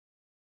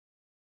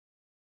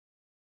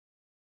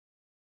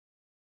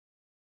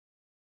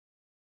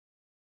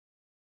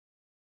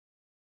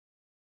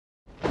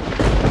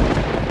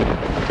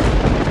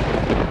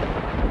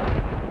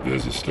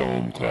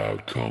storm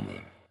cloud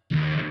coming.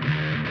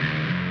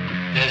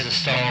 There's a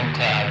storm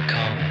cloud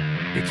coming.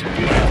 It's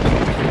black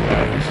on the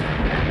horizon.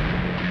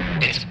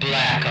 It's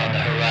black on the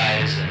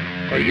horizon.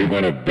 Are you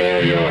gonna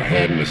bury your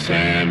head in the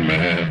sand,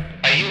 man?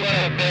 Are you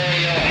gonna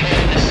bury your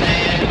head in the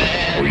sand,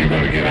 man? Or are you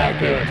gonna get out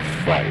there and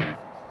fight?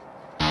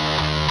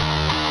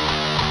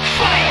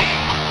 Fight!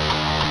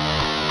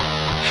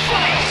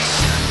 Fight!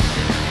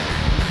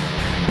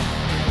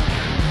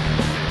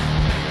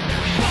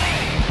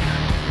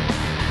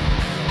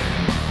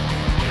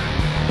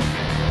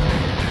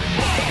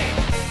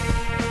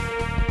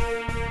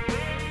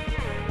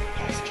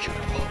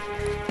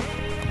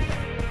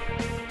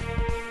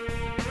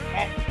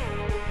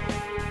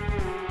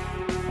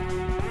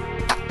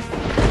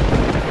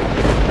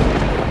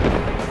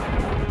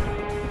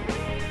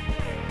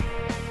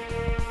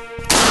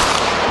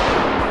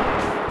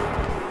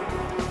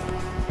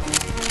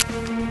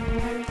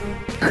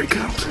 There he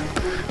comes.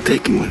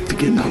 Take him with to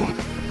get another one.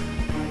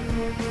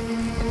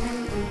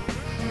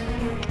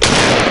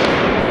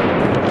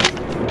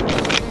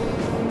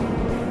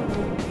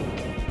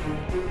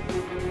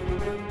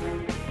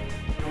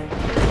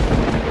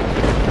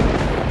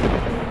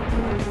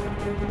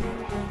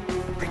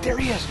 Right there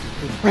he is.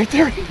 Right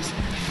there he is.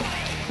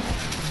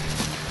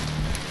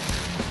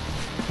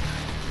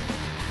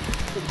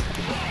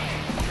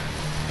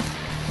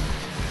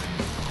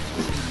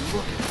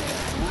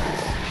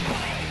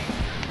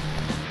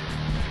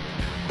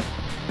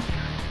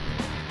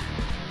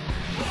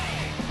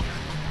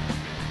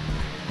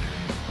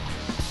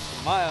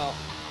 Mile.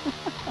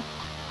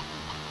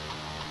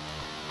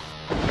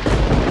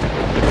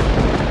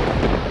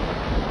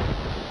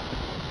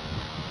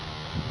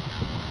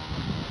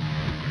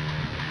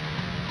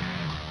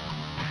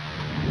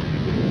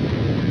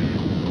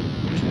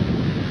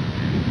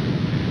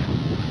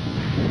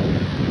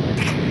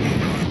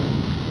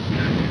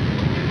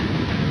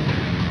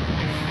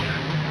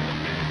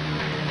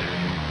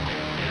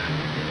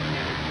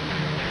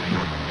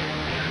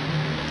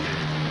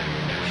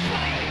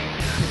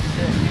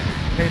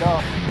 Paid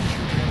off.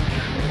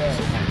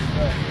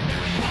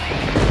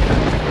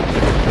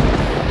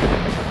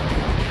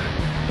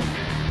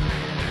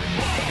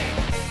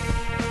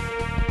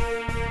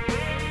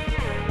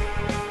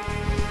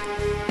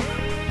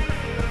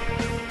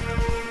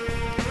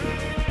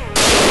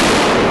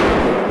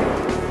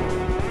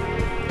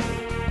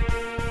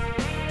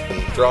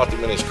 Dropped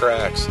him in his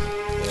tracks,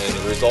 and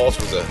the results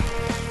was a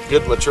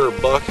good mature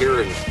buck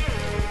here in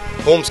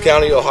Holmes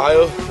County,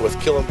 Ohio, with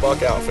Killing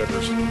Buck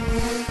Outfitters.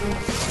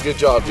 Good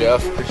job,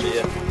 Jeff.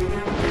 Appreciate it.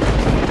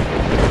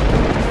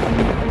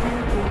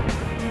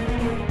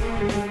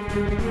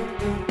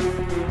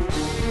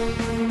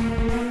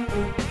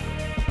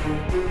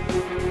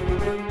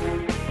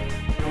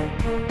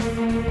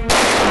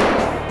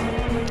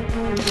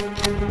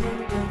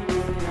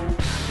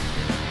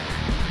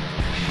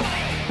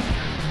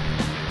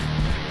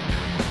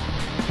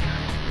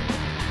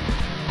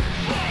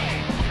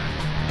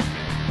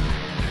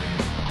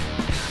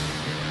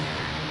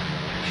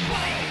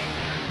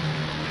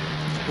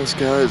 This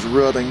guy is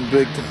rutting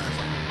big time.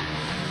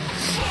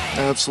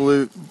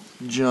 Absolute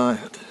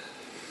giant.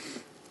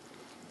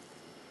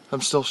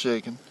 I'm still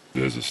shaking.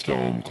 There's a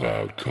storm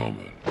cloud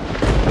coming.